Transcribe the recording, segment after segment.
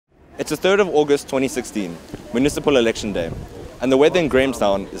It's the 3rd of August 2016, municipal election day, and the weather in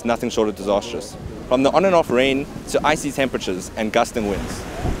Grahamstown is nothing short of disastrous, from the on and off rain to icy temperatures and gusting winds.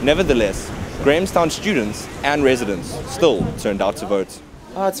 Nevertheless, Grahamstown students and residents still turned out to vote.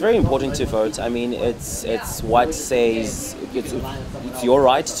 It's very important to vote. I mean, it's what says, it's your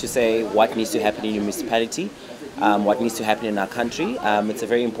right to say what needs to happen in your municipality, what needs to happen in our country. It's a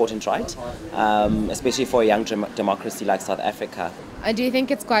very important right, especially for a young democracy like South Africa. I do think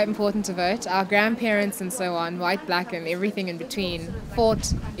it's quite important to vote. Our grandparents and so on, white, black and everything in between,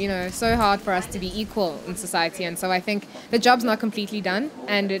 fought, so hard for us to be equal in society, and so I think the job's not completely done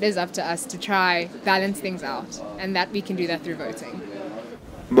and it is up to us to try balance things out, and that we can do that through voting.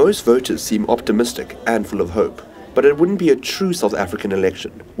 Most voters seem optimistic and full of hope, but it wouldn't be a true South African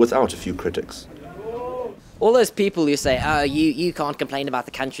election without a few critics. All those people who say, oh, you can't complain about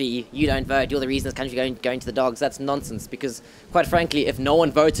the country, you don't vote, you're the reason this country going to the dogs, that's nonsense, because quite frankly, if no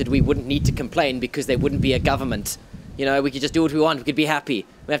one voted, we wouldn't need to complain because there wouldn't be a government. We could just do what we want, we could be happy.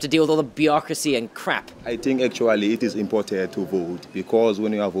 We have to deal with all the bureaucracy and crap. I think actually it is important to vote, because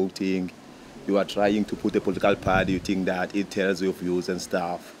when you are voting, you are trying to put a political party, you think that it tells your views and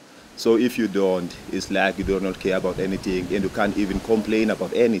stuff. So if you don't, it's like you do not care about anything and you can't even complain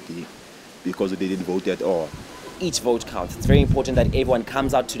about anything because you didn't vote at all. Each vote counts. It's very important that everyone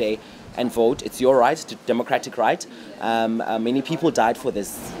comes out today and vote. It's your right, it's a democratic right. Many people died for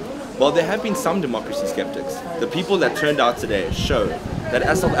this. While there have been some democracy skeptics, the people that turned out today show that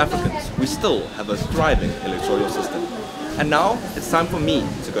as South Africans, we still have a thriving electoral system. And now, it's time for me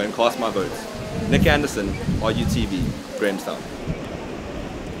to go and cast my vote. Nic Andersen, RUTV, Grahamstown.